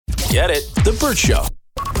Get it? The Burt Show.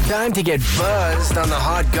 Time to get buzzed on the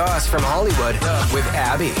hot goss from Hollywood with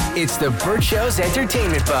Abby. It's the Burt Show's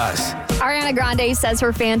entertainment buzz. Ariana Grande says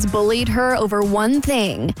her fans bullied her over one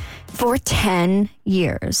thing for 10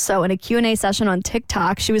 years. So in a Q&A session on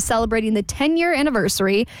TikTok, she was celebrating the 10-year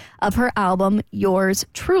anniversary of her album, Yours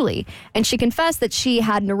Truly. And she confessed that she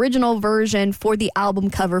had an original version for the album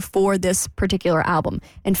cover for this particular album.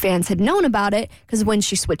 And fans had known about it because when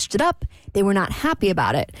she switched it up, they were not happy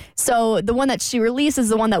about it. So the one that she released is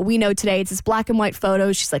the one that we know today. It's this black and white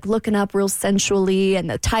photo. She's like looking up real sensually and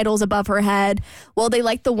the title's above her head. Well, they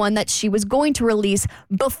liked the one that she was going to release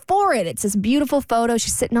before it. It's this beautiful photo.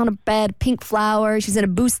 She's sitting on a bed, pink flower. She's in a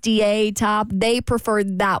bustier top. They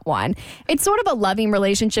preferred that one. It's sort of a loving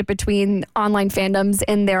relationship between online fandoms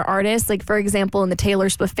and their artists. Like, for example, in the Taylor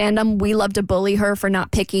Swift fandom, we love to bully her for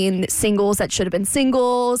not picking singles that should have been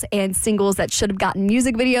singles and singles that should have gotten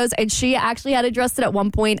music videos. And she actually had addressed it at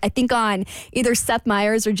one point, I think on either Seth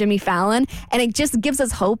Meyers or Jimmy Fallon. And it just gives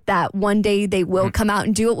us hope that one day they will come out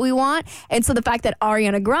and do what we want. And so the fact that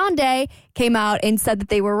Ariana Grande came out and said that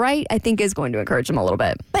they were right, I think is going to encourage them a little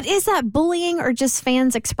bit. But is that bullying or just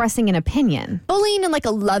fans expressing an opinion? Bullying in like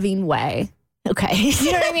a loving way. Okay.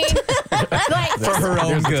 You know what I mean? Like, for her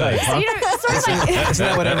own good. So, you know, sort of like, Isn't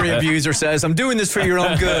that what every abuser says? I'm doing this for your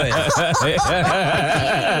own good.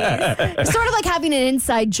 sort of like having an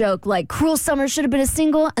inside joke, like Cruel Summer should have been a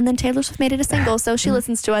single, and then Taylor Swift made it a single, so she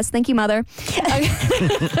listens to us. Thank you, Mother.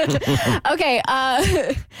 Okay,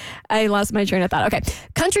 I lost my train of thought. Okay,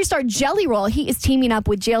 country star Jelly Roll, he is teaming up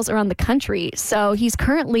with jails around the country. So he's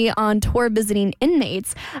currently on tour visiting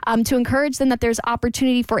inmates to encourage them that there's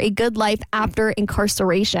opportunity for a good life after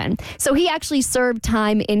incarceration. So he actually served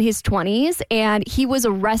time in his 20s, and he was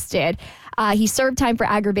arrested. He served time for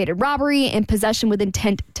aggravated robbery and possession with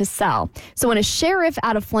intent to sell. So when a sheriff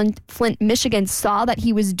out of Flint, Michigan saw that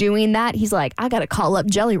he was doing that, he's like, I got to call up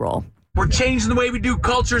Jelly Roll. We're changing the way we do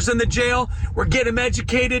cultures in the jail. We're getting them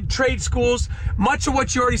educated, trade schools, much of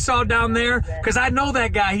what you already saw down there, because I know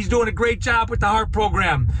that guy. He's doing a great job with the HEART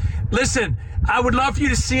program. Listen, I would love for you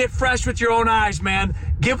to see it fresh with your own eyes, man.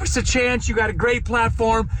 Give us a chance. You got a great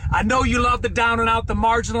platform. I know you love the down and out, the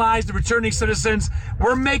marginalized, the returning citizens.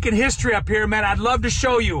 We're making history up here, man. I'd love to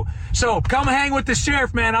show you. So come hang with the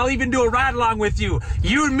sheriff, man. I'll even do a ride along with you.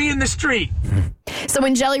 You and me in the street. So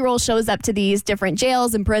when Jelly Roll shows up to these different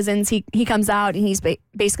jails and prisons, he comes out and he's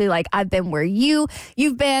basically like, I've been where you've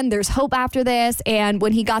been. There's hope after this. And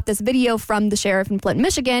when he got this video from the sheriff in Flint,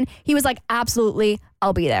 Michigan, he was like, absolutely,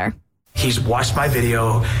 I'll be there. He's watched my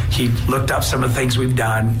video, he looked up some of the things we've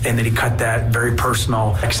done, and then he cut that very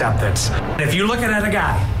personal acceptance. If you're looking at a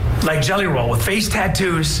guy like Jelly Roll with face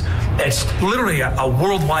tattoos, it's literally a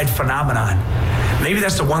worldwide phenomenon. Maybe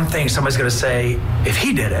that's the one thing somebody's going to say, if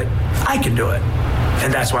he did it, I can do it.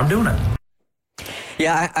 And that's why I'm doing it.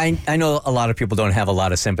 Yeah, I know a lot of people don't have a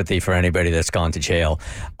lot of sympathy for anybody that's gone to jail.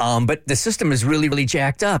 But the system is really, really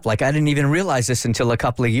jacked up. Like, I didn't even realize this until a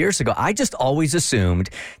couple of years ago. I just always assumed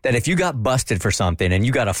that if you got busted for something and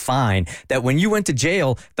you got a fine, that when you went to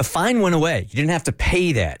jail, the fine went away. You didn't have to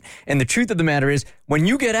pay that. And the truth of the matter is, when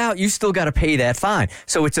you get out, you still got to pay that fine.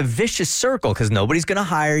 So it's a vicious circle because nobody's going to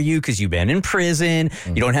hire you because you've been in prison.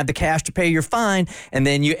 You don't have the cash to pay your fine. And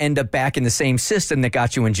then you end up back in the same system that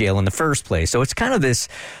got you in jail in the first place. So it's kind of this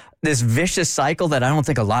vicious cycle that I don't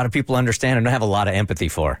think a lot of people understand and don't have a lot of empathy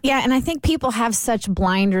for. Yeah, and I think people have such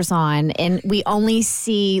blinders on, and we only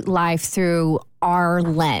see life through our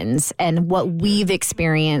lens and what we've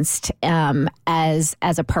experienced as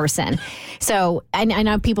a person. So I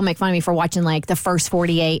know people make fun of me for watching like the first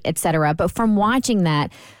 48, et cetera, but from watching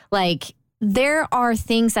that, like, there are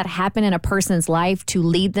things that happen in a person's life to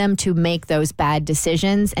lead them to make those bad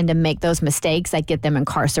decisions and to make those mistakes that get them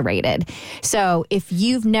incarcerated. So if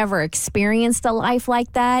you've never experienced a life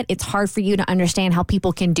like that, it's hard for you to understand how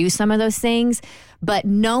people can do some of those things. But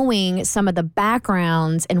knowing some of the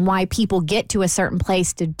backgrounds and why people get to a certain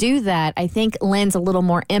place to do that, I think lends a little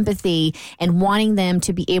more empathy and wanting them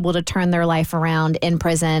to be able to turn their life around in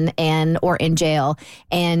prison or in jail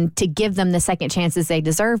and to give them the second chances they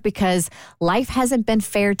deserve, because life hasn't been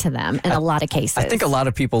fair to them in a lot of cases. I think a lot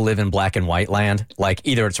of people live in black and white land. Like,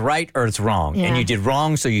 either it's right or it's wrong. Yeah. And you did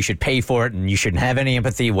wrong, so you should pay for it, and you shouldn't have any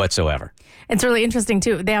empathy whatsoever. It's really interesting,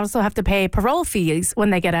 too. They also have to pay parole fees when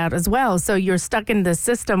they get out as well. So you're stuck in this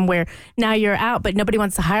system where now you're out, but nobody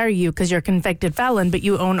wants to hire you because you're a convicted felon, but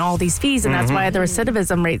you own all these fees, and that's why the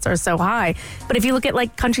recidivism rates are so high. But if you look at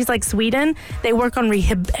like countries like Sweden, they work on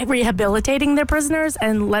rehabilitating their prisoners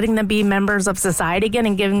and letting them be members of society again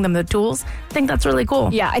and giving them the tools. skills. I think that's really cool.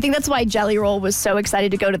 Yeah, I think that's why Jelly Roll was so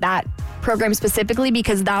excited to go to that program specifically,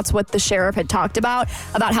 because that's what the sheriff had talked about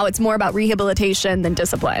how it's more about rehabilitation than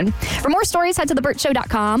discipline. For more stories, head to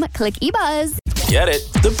thebirdshow.com, click eBuzz. Get it?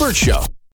 The Burt Show.